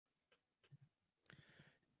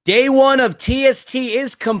Day one of TST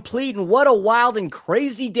is complete, and what a wild and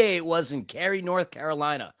crazy day it was in Cary, North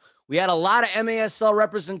Carolina. We had a lot of MASL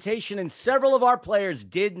representation, and several of our players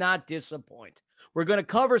did not disappoint. We're going to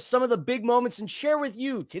cover some of the big moments and share with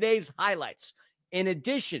you today's highlights. In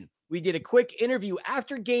addition, we did a quick interview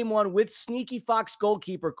after game one with Sneaky Fox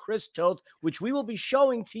goalkeeper Chris Toth, which we will be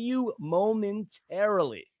showing to you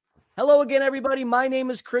momentarily. Hello again, everybody. My name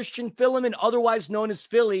is Christian Philemon, otherwise known as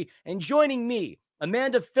Philly, and joining me,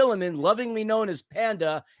 Amanda Philemon, lovingly known as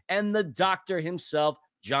Panda, and the doctor himself,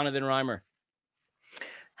 Jonathan Reimer.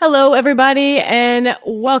 Hello, everybody, and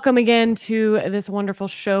welcome again to this wonderful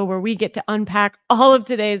show where we get to unpack all of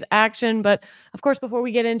today's action. But, of course, before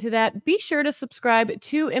we get into that, be sure to subscribe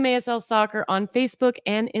to MASL Soccer on Facebook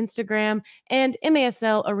and Instagram and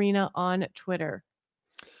MASL Arena on Twitter.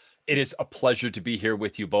 It is a pleasure to be here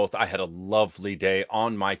with you both. I had a lovely day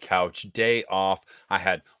on my couch, day off. I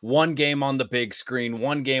had one game on the big screen,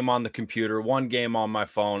 one game on the computer, one game on my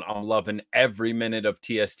phone. I'm loving every minute of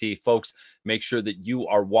TST. Folks, make sure that you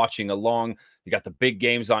are watching along. You got the big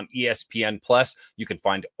games on ESPN+. You can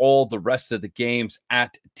find all the rest of the games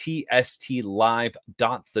at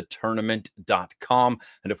tstlive.thetournament.com.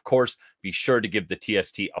 And of course, be sure to give the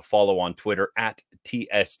TST a follow on Twitter at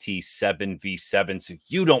TST7v7 so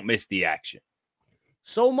you don't miss the action.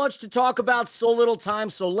 So much to talk about, so little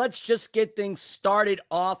time. So let's just get things started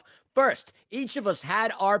off. First, each of us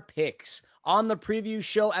had our picks on the preview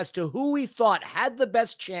show as to who we thought had the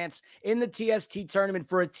best chance in the TST tournament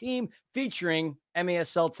for a team featuring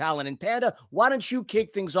MASL talent. And Panda, why don't you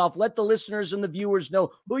kick things off? Let the listeners and the viewers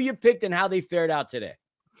know who you picked and how they fared out today.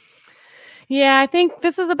 Yeah, I think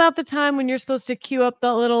this is about the time when you're supposed to cue up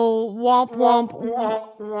the little womp womp.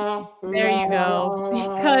 There you go.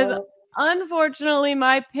 Because unfortunately,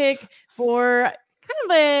 my pick for kind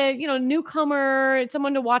of a newcomer,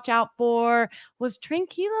 someone to watch out for, was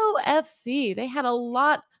Tranquilo FC. They had a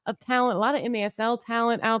lot of talent, a lot of MASL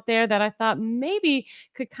talent out there that I thought maybe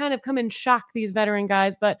could kind of come and shock these veteran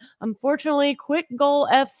guys. But unfortunately, Quick Goal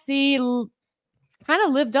FC kind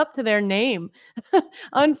of lived up to their name.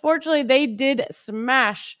 Unfortunately, they did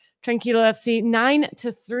smash Tranquilo FC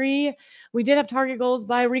 9-3. We did have target goals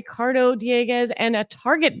by Ricardo Dieguez and a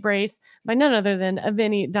target brace by none other than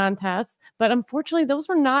Vinny Dantas. But unfortunately, those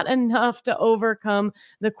were not enough to overcome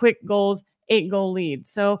the Quick Goals 8-goal lead.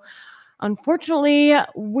 So unfortunately,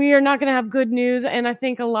 we are not going to have good news. And I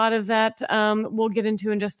think a lot of that we'll get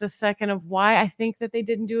into in just a second of why I think that they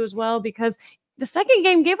didn't do as well, because the second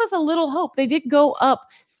game gave us a little hope. They did go up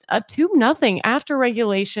 2-0 after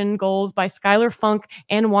regulation goals by Skylar Funk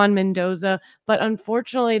and Juan Mendoza. But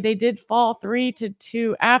unfortunately, they did fall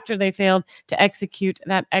 3-2 after they failed to execute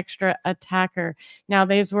that extra attacker. Now,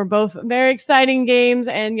 these were both very exciting games.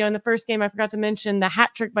 And, in the first game, I forgot to mention the hat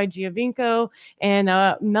trick by Giovinco and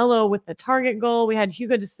Mello with the target goal. We had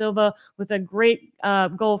Hugo da Silva with a great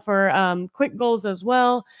goal for Quick Goals as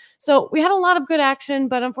well. So we had a lot of good action,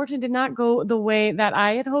 but unfortunately did not go the way that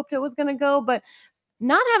I had hoped it was going to go. But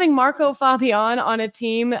not having Marco Fabian on a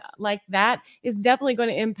team like that is definitely going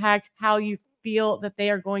to impact how you feel that they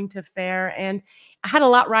are going to fare. And I had a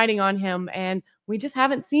lot riding on him, and we just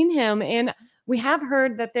haven't seen him. And we have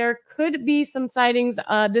heard that there could be some sightings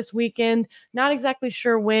this weekend. Not exactly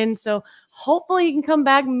sure when. So hopefully he can come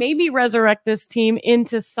back, maybe resurrect this team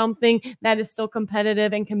into something that is still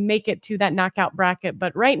competitive and can make it to that knockout bracket.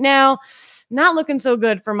 But right now, not looking so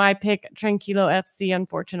good for my pick, Tranquilo FC,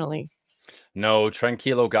 unfortunately. No,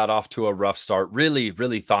 Tranquilo got off to a rough start.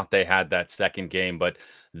 Really thought they had that second game, but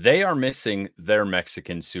they are missing their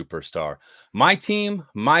Mexican superstar. My team,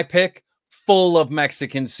 my pick, full of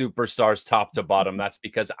Mexican superstars top to bottom. That's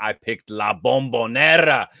because I picked La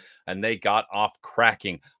Bombonera, and they got off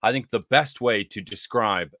cracking. I think the best way to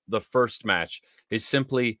describe the first match is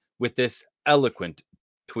simply with this eloquent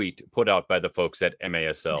tweet put out by the folks at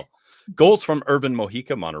MASL. Goals from Irvin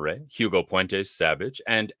Mojica, Monterrey, Hugo Puentes, Savage,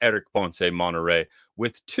 and Eric Ponce, Monterrey,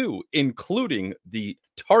 with 2, including the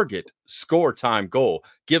target score time goal,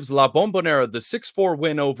 gives La Bombonera the 6-4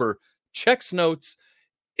 win over Czech's Notes,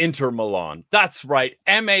 Inter Milan. That's right.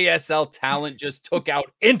 MASL talent just took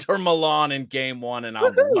out Inter Milan in game 1, and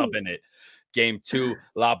I'm loving it. Game 2,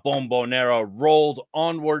 La Bombonera rolled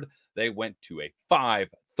onward. They went to a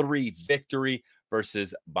 5-3 victory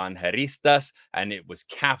versus Banderistas, and it was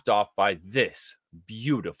capped off by this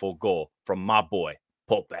beautiful goal from my boy,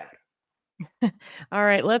 Popper. All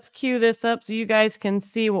right, let's cue this up so you guys can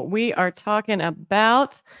see what we are talking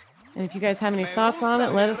about. And if you guys have any thoughts on it,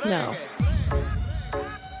 let us know.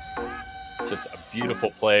 Just a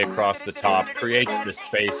Beautiful play across the top, creates the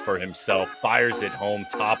space for himself, fires it home,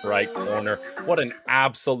 top right corner. What an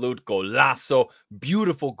absolute golazo.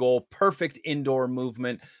 Beautiful goal, perfect indoor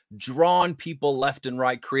movement, drawing people left and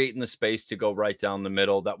right, creating the space to go right down the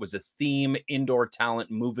middle. That was a theme, indoor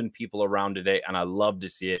talent, moving people around today, and I love to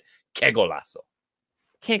see it. Que golazo.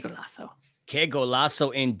 Que golazo. Que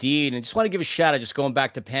golazo indeed. And just want to give a shout out, just going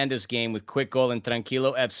back to Panda's game with quick goal and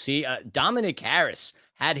Tranquilo FC. Dominic Harris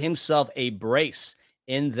had himself a brace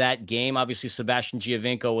in that game. Obviously, Sebastian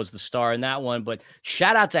Giovinco was the star in that one, but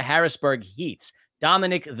shout out to Harrisburg Heats.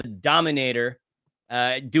 Dominic the Dominator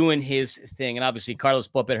doing his thing. And obviously, Carlos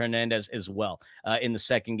Popet Hernandez as well in the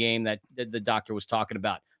second game that the doctor was talking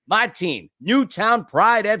about. My team, Newtown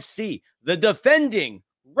Pride FC, the defending,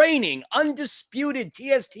 reigning, undisputed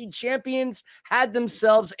TST champions, had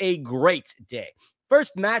themselves a great day.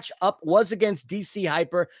 First match up was against DC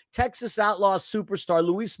Hyper. Texas Outlaws superstar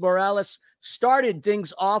Luis Morales started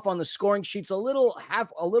things off on the scoring sheets a little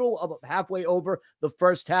halfway over the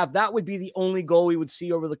first half. That would be the only goal we would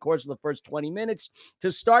see over the course of the first 20 minutes.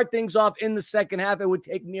 To start things off in the second half, it would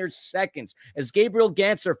take mere seconds as Gabriel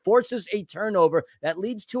Ganser forces a turnover that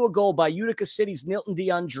leads to a goal by Utica City's Nilton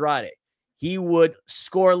DeAndrade. He would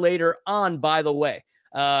score later on, by the way.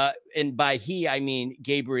 And by he, I mean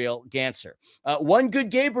Gabriel Ganser. One good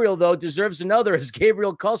Gabriel, though, deserves another as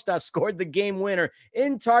Gabriel Costa scored the game winner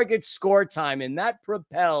in target score time. And that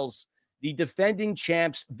propels the defending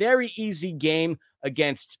champs. Very easy game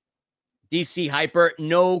against DC Hyper.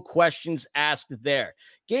 No questions asked there.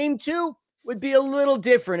 Game two would be a little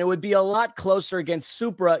different. It would be a lot closer against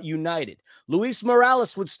Supra United. Luis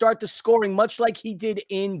Morales would start the scoring much like he did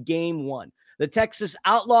in game one. The Texas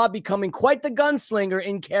Outlaw becoming quite the gunslinger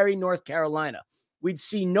in Cary, North Carolina. We'd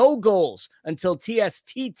see no goals until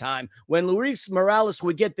TST time when Luis Morales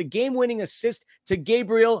would get the game-winning assist to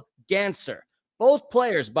Gabriel Ganser. Both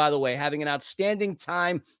players, by the way, having an outstanding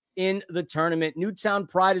time in the tournament. Newtown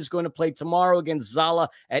Pride is going to play tomorrow against Zala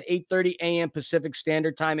at 8:30 a.m. Pacific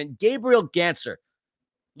Standard Time. And Gabriel Ganser,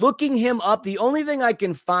 looking him up, the only thing I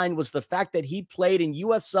can find was the fact that he played in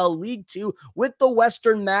USL League 2 with the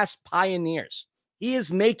Western Mass Pioneers. He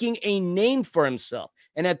is making a name for himself.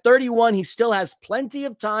 And at 31, he still has plenty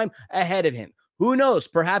of time ahead of him. Who knows?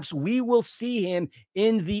 Perhaps we will see him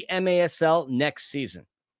in the MASL next season.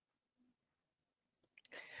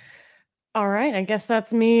 All right, I guess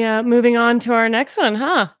that's me moving on to our next one,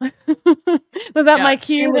 huh? Was that my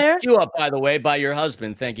cue there? Cue up, by the way, by your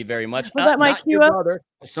husband. Thank you very much. Was that my cue up? Brother,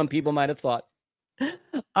 as some people might have thought.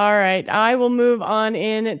 All right, I will move on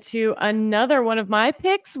into another one of my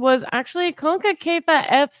picks was actually CONCACAF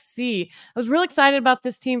FC. I was really excited about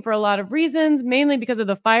this team for a lot of reasons, mainly because of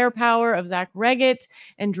the firepower of Zach Reggett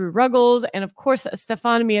and Drew Ruggles, and of course,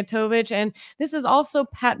 Stefan Mijatovic. And this is also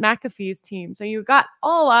Pat McAfee's team. So you got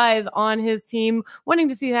all eyes on his team, wanting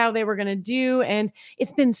to see how they were going to do. And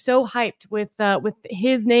it's been so hyped with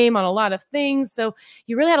his name on a lot of things. So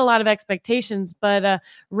you really had a lot of expectations, but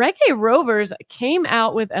Reggae Rovers came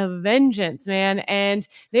out with a vengeance, man, and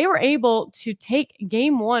they were able to take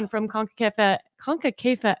game one from CONCACAF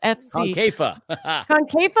FC.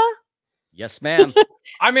 CONCACAF? Yes, ma'am.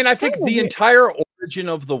 I mean, I think the entire origin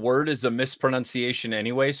of the word is a mispronunciation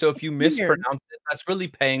anyway. So if you mispronounce it, that's really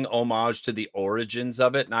paying homage to the origins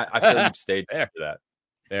of it. And I feel you've stayed there for that.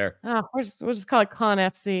 There. Oh, we'll just call it Con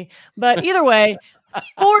FC. But either way,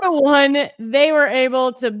 4-1, they were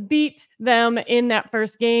able to beat them in that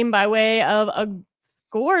first game by way of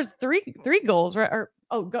scores, three goals, right?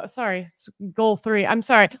 Goal 3. I'm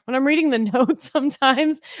sorry. When I'm reading the notes,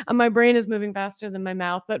 sometimes my brain is moving faster than my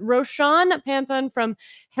mouth. But Roshan Panton from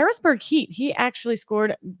Harrisburg Heat, he actually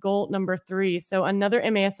scored goal number 3. So another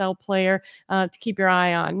MASL player to keep your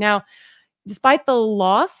eye on. Now, despite the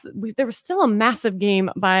loss, there was still a massive game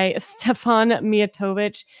by Stefan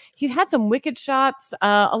Mijatovic. He had some wicked shots,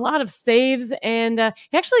 a lot of saves, and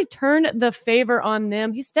he actually turned the favor on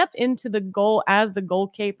them. He stepped into the goal as the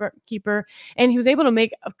goalkeeper, and he was able to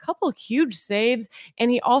make a couple huge saves, and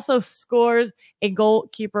he also scores a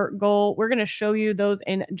goalkeeper goal. We're going to show you those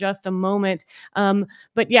in just a moment.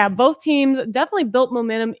 But yeah, both teams definitely built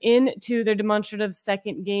momentum into their demonstrative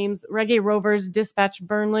second games. Reggae Rovers dispatched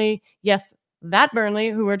Burnley. Yes, that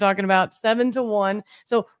Burnley, who we're talking about, 7-1.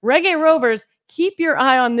 So Reggae Rovers, keep your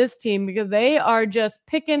eye on this team because they are just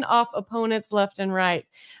picking off opponents left and right.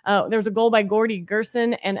 There was a goal by Gordy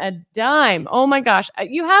Gerson and a dime. Oh my gosh.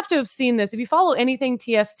 You have to have seen this. If you follow anything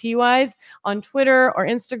TST-wise on Twitter or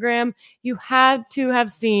Instagram, you had to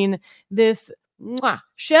have seen this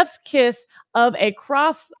chef's kiss of a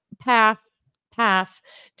cross path pass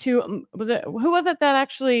to, who was it that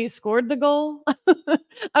actually scored the goal?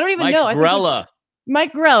 I don't even know. Grella.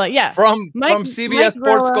 Mike Grella, yeah. From Mike CBS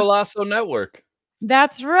Sports Grella. Golazo Network.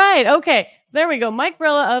 That's right. Okay, so there we go. Mike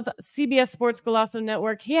Grella of CBS Sports Golazo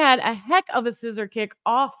Network. He had a heck of a scissor kick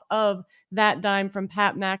off of that dime from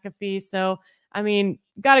Pat McAfee. So, I mean,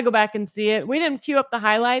 got to go back and see it. We didn't queue up the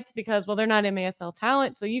highlights because, well, they're not MASL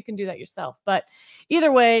talent, so you can do that yourself. But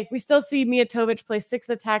either way, we still see Mijatovic play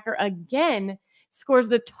sixth attacker again, scores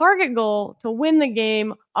the target goal to win the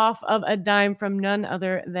game off of a dime from none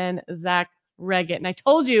other than Zach Reggett. And I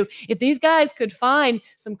told you, if these guys could find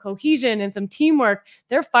some cohesion and some teamwork,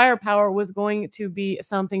 their firepower was going to be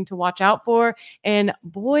something to watch out for. And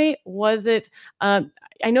boy, was it.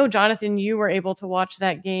 I know, Jonathan, you were able to watch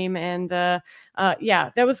that game. And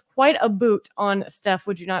yeah, that was quite a boot on Steph,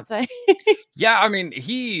 would you not say? Yeah, I mean,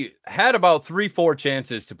 he had about 3-4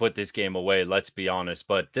 chances to put this game away, let's be honest.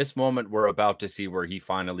 But this moment we're about to see where he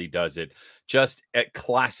finally does it. Just a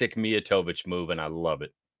classic Mijatovic move, and I love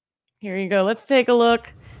it. Here you go. Let's take a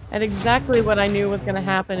look at exactly what I knew was going to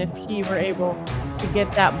happen if he were able to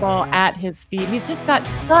get that ball at his feet. He's just got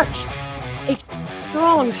such a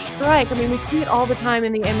strong strike. I mean, we see it all the time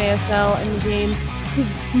in the MASL in the game. He's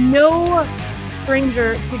no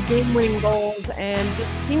stranger to game-winning goals and just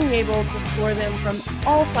being able to score them from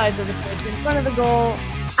all sides of the pitch, in front of the goal,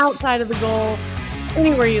 outside of the goal,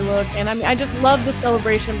 anywhere you look. And I mean, I just love the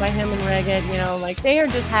celebration by him and Reggett. You know, like they are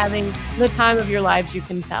just having the time of your lives, you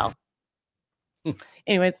can tell.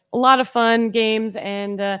 Anyways, a lot of fun games,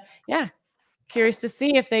 and yeah, curious to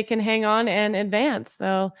see if they can hang on and advance.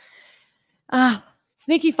 So,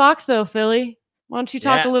 Sneaky Fox, though, Philly. Why don't you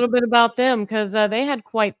talk a little bit about them? Because they had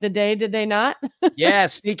quite the day, did they not? Yeah,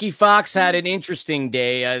 Sneaky Fox had an interesting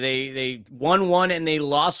day. They won one and they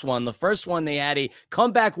lost one. The first one, they had a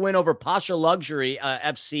comeback win over Pasha Luxury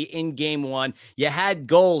FC in game one. You had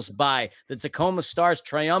goals by the Tacoma Stars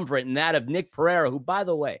triumvirate and that of Nick Pereira, who, by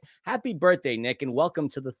the way, happy birthday, Nick, and welcome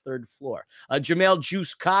to the third floor. Jamel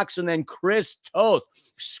Juice Cox and then Chris Toth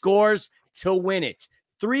scores to win it.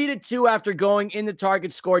 3-2 after going in the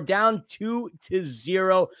target score, down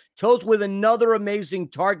 2-0. Toth with another amazing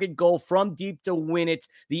target goal from deep to win it.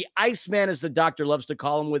 The Iceman, as the doctor loves to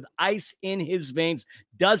call him, with ice in his veins,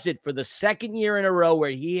 does it for the second year in a row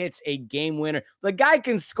where he hits a game winner. The guy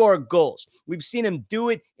can score goals. We've seen him do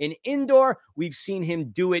it in indoor. We've seen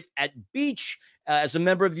him do it at beach as a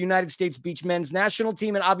member of the United States Beach Men's National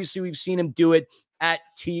Team. And obviously, we've seen him do it at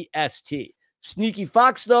TST. Sneaky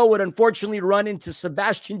Fox, though, would unfortunately run into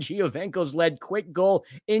Sebastian Giovenco's led quick goal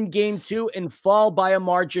in game two and fall by a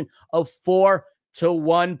margin of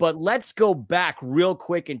 4-1. But let's go back real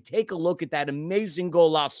quick and take a look at that amazing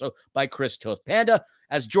golazo by Chris Toth. Panda,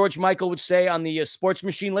 as George Michael would say on the sports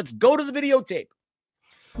machine, let's go to the videotape.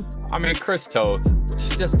 I mean, Chris Toth,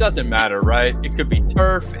 it just doesn't matter, right? It could be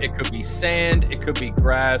turf, it could be sand, it could be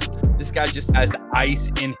grass. This guy just has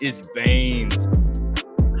ice in his veins.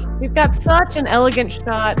 He's got such an elegant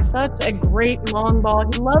shot, such a great long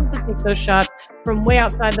ball. He loves to take those shots from way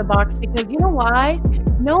outside the box because you know why?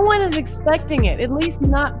 No one is expecting it, at least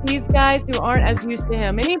not these guys who aren't as used to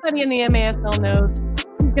him. Anybody in the MASL knows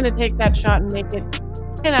he's going to take that shot and make it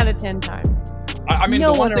 10 out of 10 times. I mean,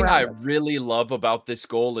 the one thing I really love about this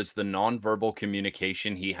goal is the nonverbal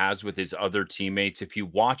communication he has with his other teammates. If you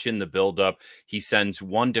watch in the buildup, he sends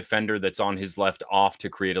one defender that's on his left off to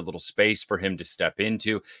create a little space for him to step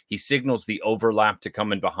into. He signals the overlap to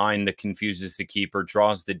come in behind that confuses the keeper,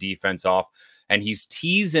 draws the defense off. And he's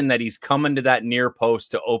teasing that he's coming to that near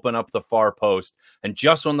post to open up the far post. And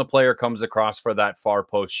just when the player comes across for that far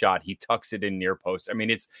post shot, he tucks it in near post. I mean,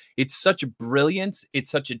 it's such brilliance. It's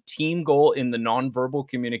such a team goal in the nonverbal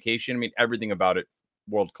communication. I mean, everything about it,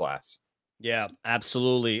 world class. Yeah,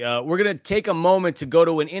 absolutely. We're going to take a moment to go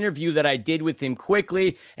to an interview that I did with him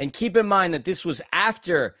quickly. And keep in mind that this was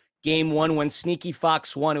after game one when Sneaky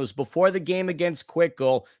Fox won. It was before the game against Quick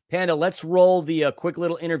Goal. Panda, let's roll the quick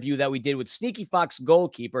little interview that we did with Sneaky Fox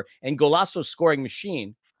goalkeeper and Golazo scoring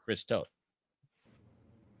machine, Chris Toth.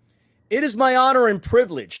 It is my honor and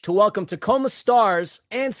privilege to welcome Tacoma Stars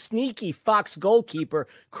and Sneaky Fox goalkeeper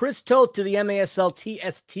Chris Toth to the MASL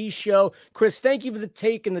TST show. Chris, thank you for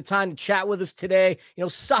taking the time to chat with us today. You know,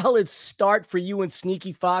 solid start for you and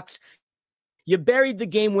Sneaky Fox. You buried the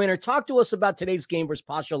game winner. Talk to us about today's game versus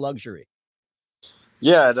Pasha Luxury.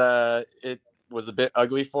 Yeah, it was a bit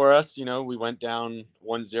ugly for us. You know, we went down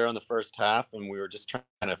 1-0 in the first half, and we were just trying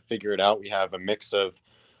to figure it out. We have a mix of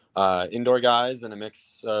indoor guys and a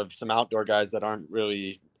mix of some outdoor guys that aren't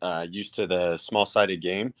really used to the small-sided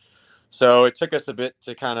game. So it took us a bit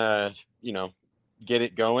to kind of, you know, get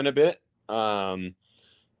it going a bit.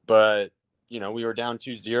 But you know, we were down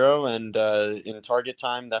 2-0, and in target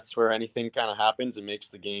time, that's where anything kind of happens and makes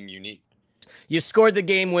the game unique. You scored the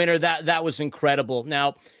game winner. That was incredible.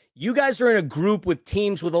 Now, you guys are in a group with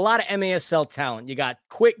teams with a lot of MASL talent. You got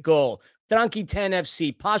Quick Goal, Tranqui 10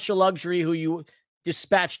 FC, Pasha Luxury, who you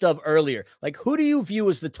dispatched of earlier. Like, who do you view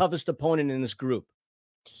as the toughest opponent in this group?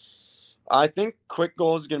 I think Quick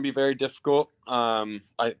Goal is going to be very difficult.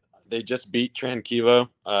 They just beat Tranquilo.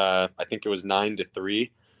 I think it was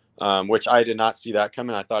 9-3, which I did not see that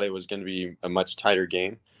coming. I thought it was going to be a much tighter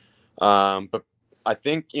game. But I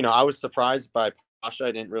think, I was surprised by Pasha.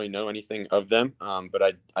 I didn't really know anything of them.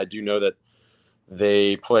 But I do know that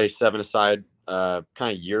they play 7-a-side kind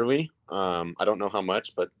of yearly. I don't know how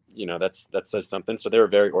much, but that says something. So they were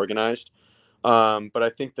very organized. But I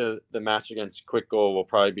think the match against Quick Goal will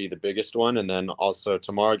probably be the biggest one. And then also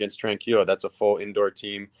tomorrow against Tranquilo, that's a full indoor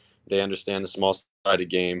team. They understand the small sided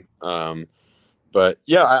game. But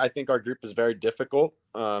yeah, I think our group is very difficult.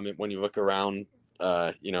 When you look around,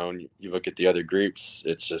 and you look at the other groups,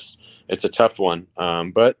 it's a tough one.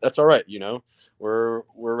 But that's all right. We're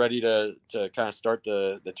ready to kind of start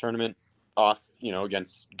the tournament off,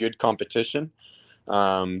 against good competition.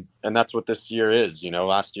 And that's what this year is.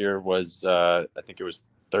 Last year was, I think it was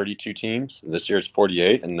 32 teams. This year it's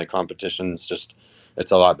 48, and the competition's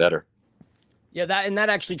it's a lot better. Yeah, that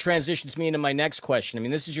actually transitions me into my next question. I mean,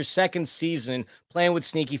 this is your second season playing with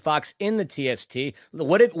Sneaky Fox in the TST.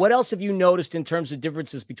 What else have you noticed in terms of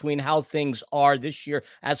differences between how things are this year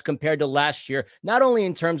as compared to last year? Not only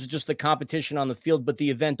in terms of just the competition on the field, but the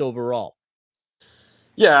event overall.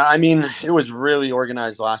 Yeah, I mean, it was really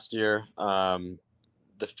organized last year. The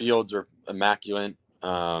fields are immaculate.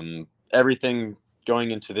 Everything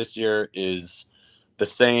going into this year is the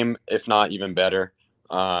same, if not even better.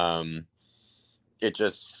 There's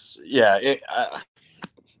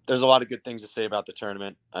a lot of good things to say about the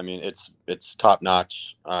tournament. I mean, it's top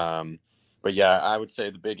notch. But yeah, I would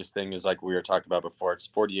say the biggest thing is, like we were talking about before, it's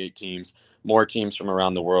 48 teams. More teams from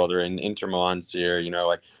around the world are in Inter Milan's here.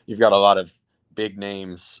 Like you've got a lot of big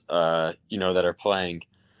names, that are playing,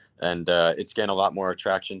 and it's getting a lot more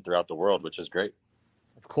attraction throughout the world, which is great.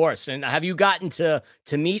 Of course. And have you gotten to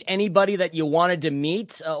meet anybody that you wanted to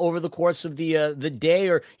meet over the course of the day,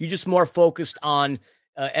 or you just more focused on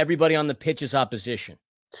everybody on the pitch's opposition?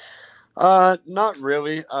 Not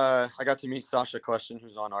really. I got to meet Sasha Question,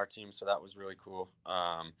 who's on our team, so that was really cool.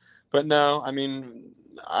 But no, I mean,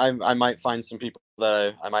 I might find some people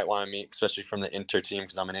that I might want to meet, especially from the Inter team,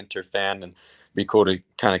 because I'm an Inter fan, and it'd be cool to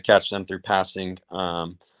kind of catch them through passing.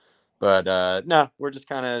 But no, we're just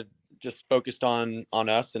kind of focused on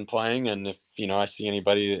us and playing. And if, I see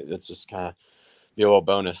anybody, that's just kind of be a little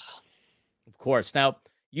bonus. Of course. Now,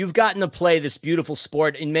 you've gotten to play this beautiful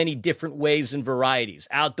sport in many different ways and varieties.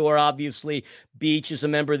 Outdoor, obviously. Beach is a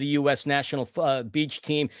member of the U.S. national beach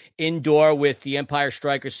team. Indoor with the Empire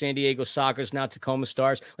Strikers, San Diego Sockers, now Tacoma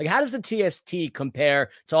Stars. Like, how does the TST compare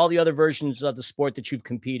to all the other versions of the sport that you've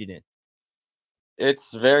competed in?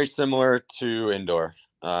 It's very similar to indoor.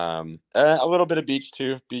 A little bit of beach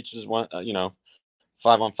too. Beach is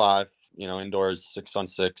 5-on-5. Indoor is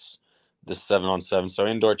 6-on-6. This 7-on-7. So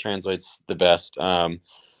indoor translates the best.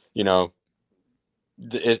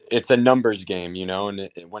 It's a numbers game, and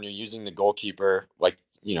when you're using the goalkeeper, like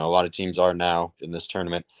a lot of teams are now in this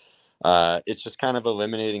tournament, it's just kind of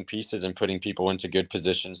eliminating pieces and putting people into good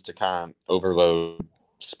positions to kind of overload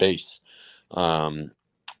space.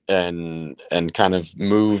 And kind of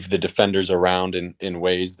move the defenders around in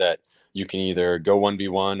ways that you can either go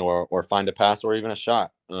 1v1 or find a pass or even a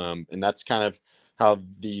shot. And that's kind of how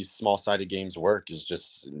these small-sided games work, is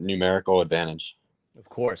just numerical advantage. Of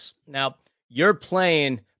course. Now, you're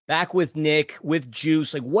playing back with Nick, with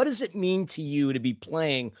Juice. Like, what does it mean to you to be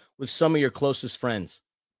playing with some of your closest friends?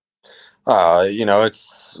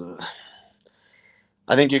 It's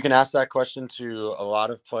I think you can ask that question to a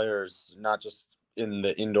lot of players, not just in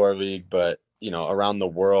the indoor league, but around the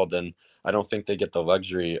world. And I don't think they get the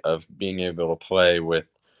luxury of being able to play with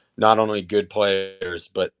not only good players,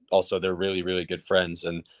 but also they're really, really good friends.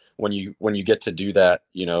 And when you get to do that,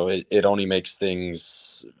 it only makes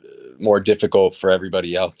things more difficult for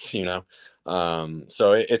everybody else, so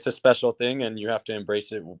it's a special thing, and you have to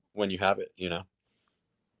embrace it when you have it,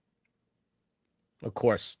 Of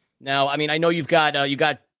course. Now, I mean, I know you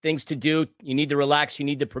got things to do. You need to relax. You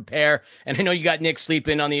need to prepare. And I know you got Nick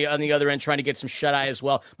sleeping on the other end, trying to get some shut-eye as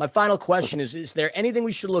well. My final question is there anything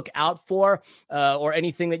we should look out for, or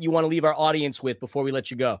anything that you want to leave our audience with before we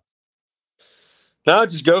let you go? No,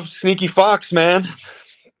 just go Sneaky Fox, man.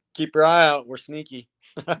 Keep your eye out. We're sneaky.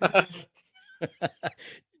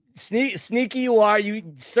 Sneaky you are.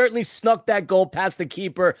 You certainly snuck that goal past the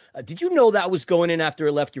keeper. Did you know that was going in after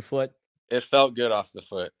it left your foot? it felt good off the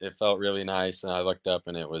foot. It felt really nice, and I looked up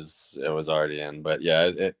and it was already in. But yeah,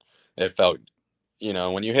 it felt, you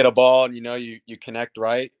know, when you hit a ball and you know you connect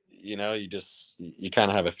right, you know, you kind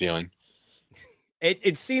of have a feeling.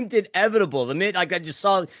 It seemed inevitable. The minute, like, I just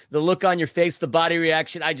saw the look on your face, the body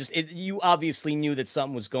reaction. You obviously knew that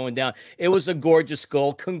something was going down. It was a gorgeous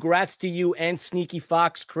goal. Congrats to you and Sneaky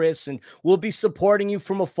Fox, Chris, and we'll be supporting you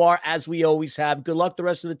from afar as we always have. Good luck the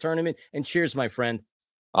rest of the tournament, and cheers, my friend.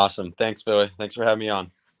 Awesome. Thanks, Billy. Thanks for having me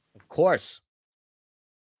on. Of course.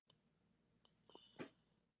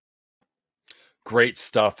 Great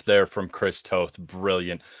stuff there from Chris Toth.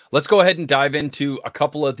 Brilliant. Let's go ahead and dive into a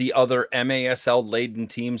couple of the other MASL-laden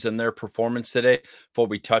teams and their performance today before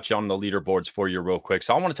we touch on the leaderboards for you real quick.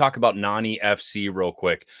 So I want to talk about Nani FC real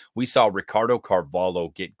quick. We saw Ricardo Carvalho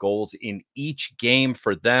get goals in each game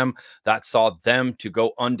for them. That saw them to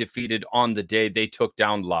go undefeated on the day. They took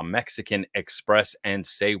down La Mexican Express and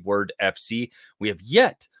Say Word FC. We have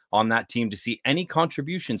yet on that team to see any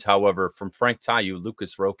contributions, however, from Frank Tayu,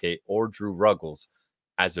 Lucas Roque, or Drew Ruggles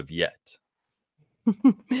as of yet.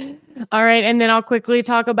 All right, and then I'll quickly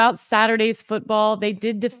talk about Saturday's football. They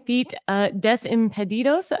did defeat Des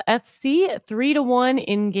Impedidos FC 3-1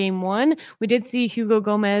 in game one. We did see Hugo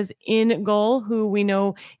Gomez in goal, who we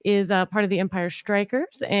know is part of the Empire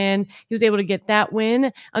Strikers, and he was able to get that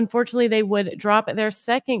win. Unfortunately, they would drop their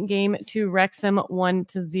second game to Wrexham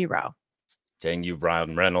 1-0. Dang you,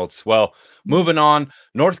 Brian Reynolds. Well, moving on,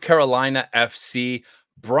 North Carolina FC.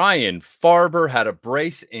 Brian Farber had a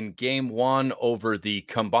brace in game one over the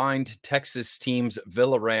combined Texas team's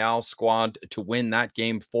Villarreal squad to win that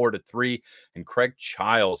game 4-3. And Craig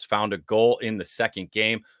Childs found a goal in the second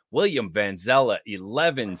game. William Van Zella,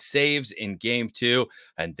 11 saves in game two,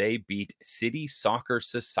 and they beat City Soccer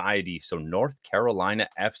Society. So North Carolina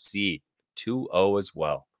FC 2-0 as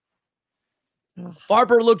well.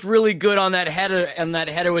 Farber looked really good on that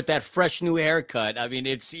header with that fresh new haircut. I mean,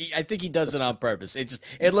 I think he does it on purpose.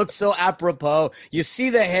 It looked so apropos. You see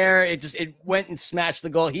the hair, it went and smashed the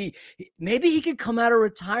goal. Maybe he could come out of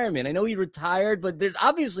retirement. I know he retired, but there's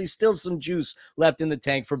obviously still some juice left in the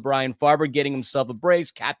tank for Brian Farber, getting himself a brace.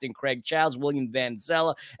 Captain Craig Childs, William Van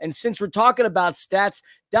Zella. And since we're talking about stats,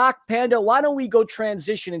 Doc, Panda, why don't we go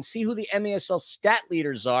transition and see who the MASL stat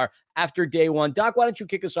leaders are after day one? Doc, why don't you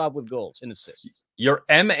kick us off with goals and assists? Your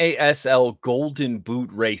MASL Golden Boot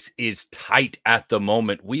race is tight at the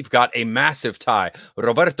moment. We've got a massive tie.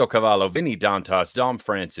 Roberto Cavallo, Vinny Dantas, Dom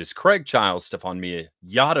Francis, Craig Childs, Stefan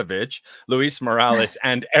Mijatovic, Luis Morales,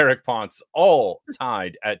 and Eric Ponce all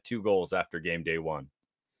tied at 2 goals after game day one.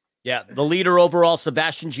 Yeah, the leader overall,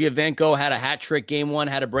 Sebastian Giovenco, had a hat trick game one,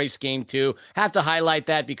 had a brace game two. Have to highlight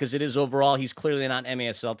that because it is overall. He's clearly not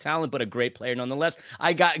MASL talent, but a great player nonetheless.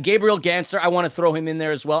 I got Gabriel Ganser. I want to throw him in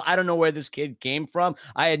there as well. I don't know where this kid came from.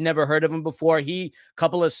 I had never heard of him before.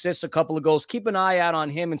 Couple assists, a couple of goals. Keep an eye out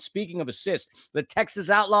on him. And speaking of assists, the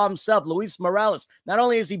Texas outlaw himself, Luis Morales, not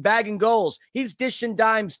only is he bagging goals, he's dishing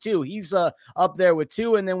dimes too. He's up there with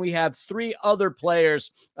 2. And then we have 3 other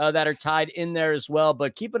players that are tied in there as well.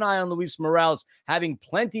 But keep an eye on Luis Morales, having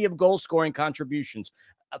plenty of goal-scoring contributions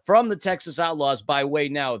from the Texas Outlaws by way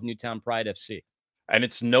now of Newtown Pride FC. And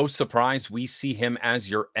it's no surprise we see him as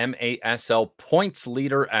your MASL points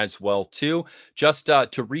leader as well, too. Just to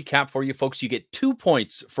recap for you folks, you get 2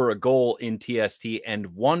 points for a goal in TST and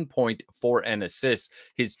 1 point for an assist.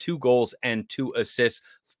 His 2 goals and 2 assists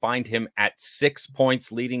find him at 6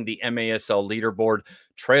 points, leading the MASL leaderboard,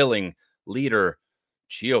 trailing leader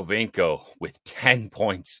Giovenco with 10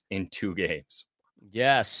 points in 2 games.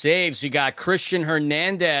 Yeah, saves. You got Christian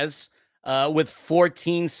Hernandez with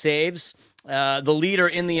 14 saves. The leader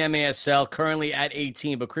in the MASL currently at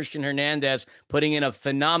 18, but Christian Hernandez putting in a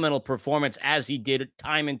phenomenal performance as he did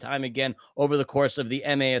time and time again over the course of the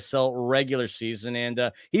MASL regular season.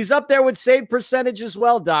 And he's up there with save percentage as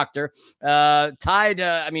well, Doctor. Tied.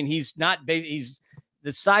 I mean, he's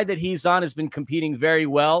the side that he's on has been competing very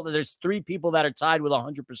well. There's 3 people that are tied with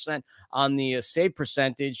 100% on the save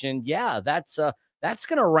percentage. And yeah, that's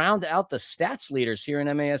going to round out the stats leaders here in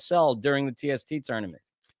MASL during the TST tournament.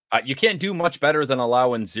 You can't do much better than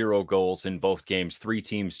allowing 0 goals in both games. 3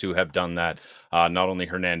 teams to have done that. Not only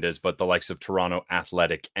Hernandez, but the likes of Toronto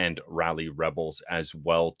Athletic and Rally Rebels as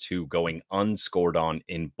well, too, going unscored on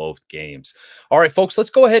in both games. All right, folks, let's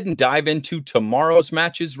go ahead and dive into tomorrow's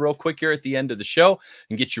matches real quick here at the end of the show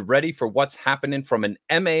and get you ready for what's happening from an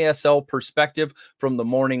MASL perspective from the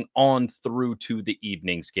morning on through to the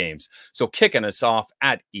evening's games. So kicking us off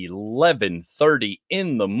at 11:30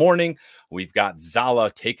 in the morning, we've got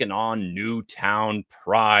Zala taking on Newtown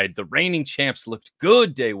Pride. The reigning champs looked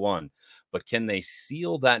good day one, but can they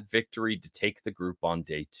seal that victory to take the group on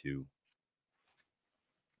day 2?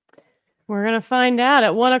 We're going to find out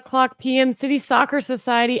at 1:00 p.m. City Soccer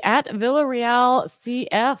Society at Villarreal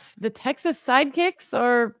CF. The Texas Sidekicks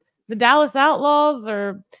or the Dallas Outlaws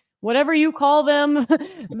or whatever you call them,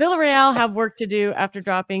 Villarreal have work to do after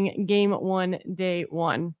dropping game 1, day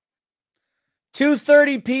 1.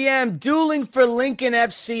 2:30 p.m. dueling for Lincoln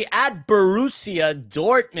FC at Borussia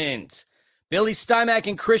Dortmund. Billy Steinmack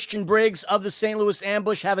and Christian Briggs of the St. Louis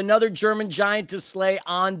Ambush have another German giant to slay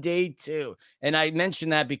on day 2. And I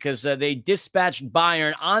mentioned that because they dispatched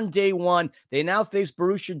Bayern on day 1. They now face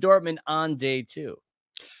Borussia Dortmund on day 2.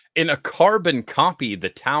 In a carbon copy, the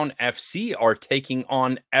Town FC are taking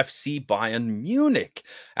on FC Bayern Munich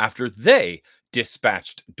after they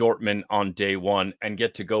dispatched Dortmund on day 1 and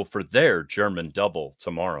get to go for their German double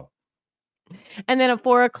tomorrow. And then at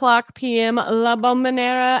 4:00 p.m., La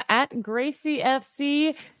Bombonera at Gracie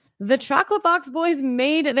FC. The Chocolate Box Boys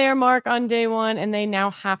made their mark on day 1, and they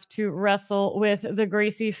now have to wrestle with the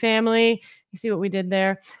Gracie family. You see what we did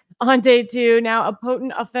there? On day 2, now a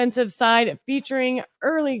potent offensive side featuring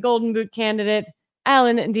early Golden Boot candidate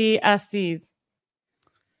Alan D. Assis.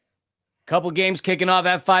 Couple games kicking off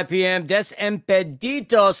at 5 p.m. Des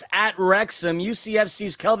Impedidos at Wrexham.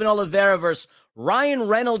 UCFC's Kelvin Oliveira versus Ryan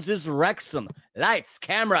Reynolds' Wrexham. Lights,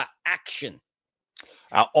 camera, action.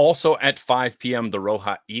 Also at 5 p.m., the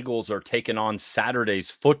Roja Eagles are taking on Saturday's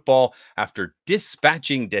football after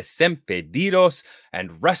dispatching Desimpedidos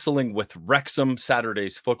and wrestling with Wrexham.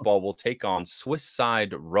 Saturday's football will take on Swiss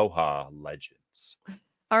side Roja Legends.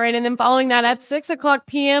 All right, and then following that at 6:00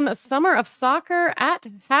 p.m., Summer of Soccer at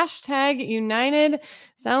 #United.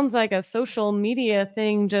 Sounds like a social media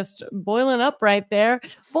thing just boiling up right there.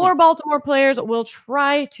 4 Baltimore players will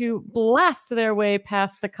try to blast their way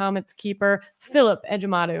past the Comets keeper, Philip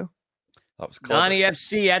Ejimadu. That was clever. Nani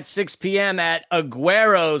FC at 6 p.m. at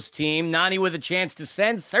Aguero's team. Nani with a chance to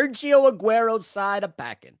send Sergio Aguero's side a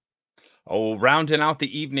packing. Oh, rounding out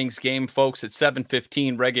the evening's game, folks, at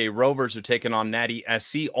 7:15, Reggae Rovers are taking on Natty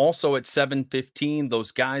SC. Also at 7:15,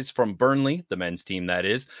 those guys from Burnley, the men's team that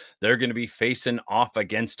is, they're going to be facing off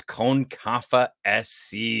against Konkafa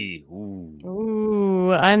SC.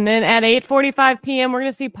 Ooh. And then at 8:45 p.m., we're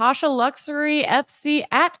going to see Pasha Luxury FC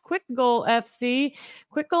at Quick Goal FC.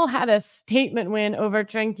 Quick Goal had a statement win over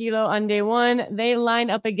Tranquilo on day 1. They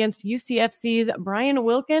line up against UCFC's Brian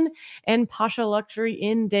Wilkin and Pasha Luxury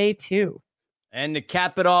in day 2. And to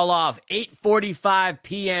cap it all off, 8:45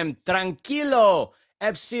 p.m., Tranquilo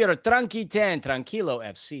FC or Tranquilo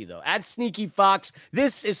FC, though, at Sneaky Fox.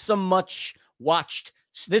 This is a must-watch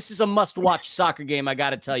soccer game, I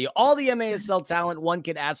got to tell you. All the MASL talent one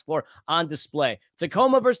could ask for on display.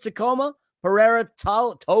 Tacoma versus Tacoma, Pereira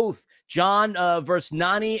Toth, John versus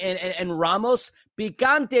Nani and Ramos.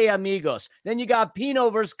 Picante, amigos. Then you got Pino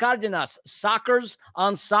versus Cardenas. Soccers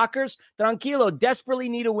on Soccers. Tranquilo desperately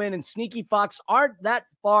need a win, and Sneaky Fox aren't that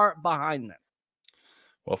far behind them.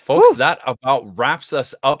 Well, folks, that about wraps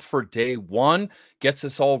us up for day 1, gets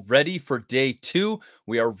us all ready for day 2.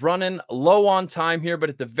 We are running low on time here, but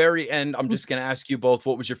at the very end, I'm just going to ask you both,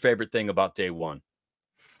 what was your favorite thing about day 1?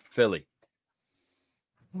 Philly.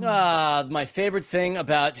 My favorite thing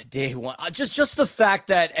about day 1, just the fact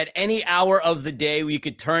that at any hour of the day you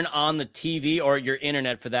could turn on the TV or your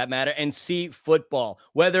internet for that matter and see football,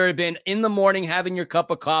 whether it had been in the morning having your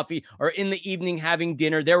cup of coffee or in the evening having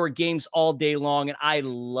dinner. There were games all day long, and I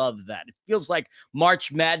love that. It feels like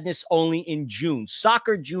March Madness only in June.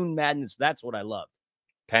 Soccer June Madness, that's what I love.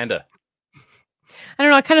 Panda. I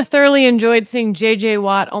don't know. I kind of thoroughly enjoyed seeing J.J.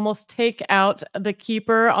 Watt almost take out the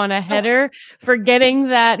keeper on a header, forgetting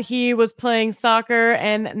that he was playing soccer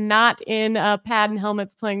and not in pad and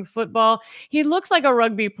helmets playing football. He looks like a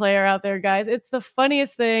rugby player out there, guys. It's the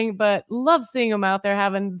funniest thing, but love seeing him out there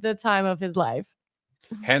having the time of his life.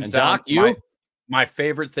 Hands down, Doc, my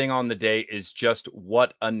favorite thing on the day is just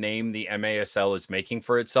what a name the MASL is making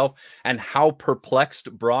for itself and how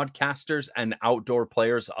perplexed broadcasters and outdoor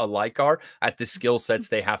players alike are at the skill sets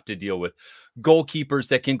they have to deal with. Goalkeepers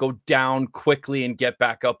that can go down quickly and get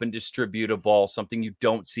back up and distribute a ball, something you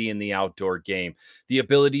don't see in the outdoor game. The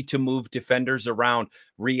ability to move defenders around,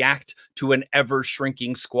 react to an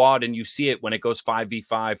ever-shrinking squad, and you see it when it goes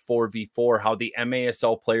 5v5, 4v4, how the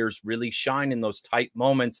MASL players really shine in those tight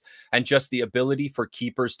moments, and just the ability for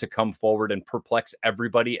keepers to come forward and perplex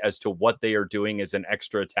everybody as to what they are doing as an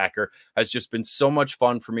extra attacker has just been so much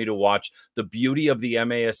fun for me to watch. The beauty of the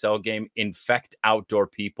MASL game infect outdoor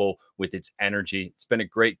people with its energy. It's been a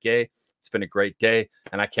great day. It's been a great day,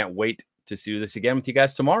 and I can't wait to see this again with you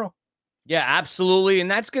guys tomorrow. Yeah, absolutely. And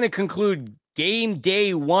that's going to conclude game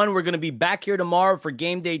day 1. We're going to be back here tomorrow for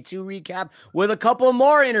game day 2 recap with a couple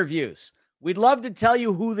more interviews. We'd love to tell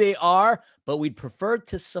you who they are, but we'd prefer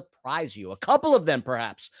to surprise you. A couple of them,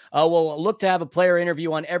 perhaps. We'll look to have a player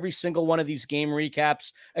interview on every single one of these game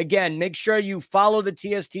recaps. Again, make sure you follow the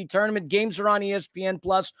TST tournament. Games are on ESPN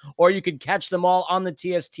Plus, or you can catch them all on the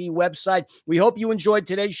TST website. We hope you enjoyed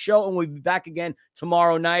today's show, and we'll be back again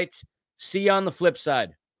tomorrow night. See you on the flip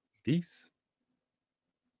side. Peace.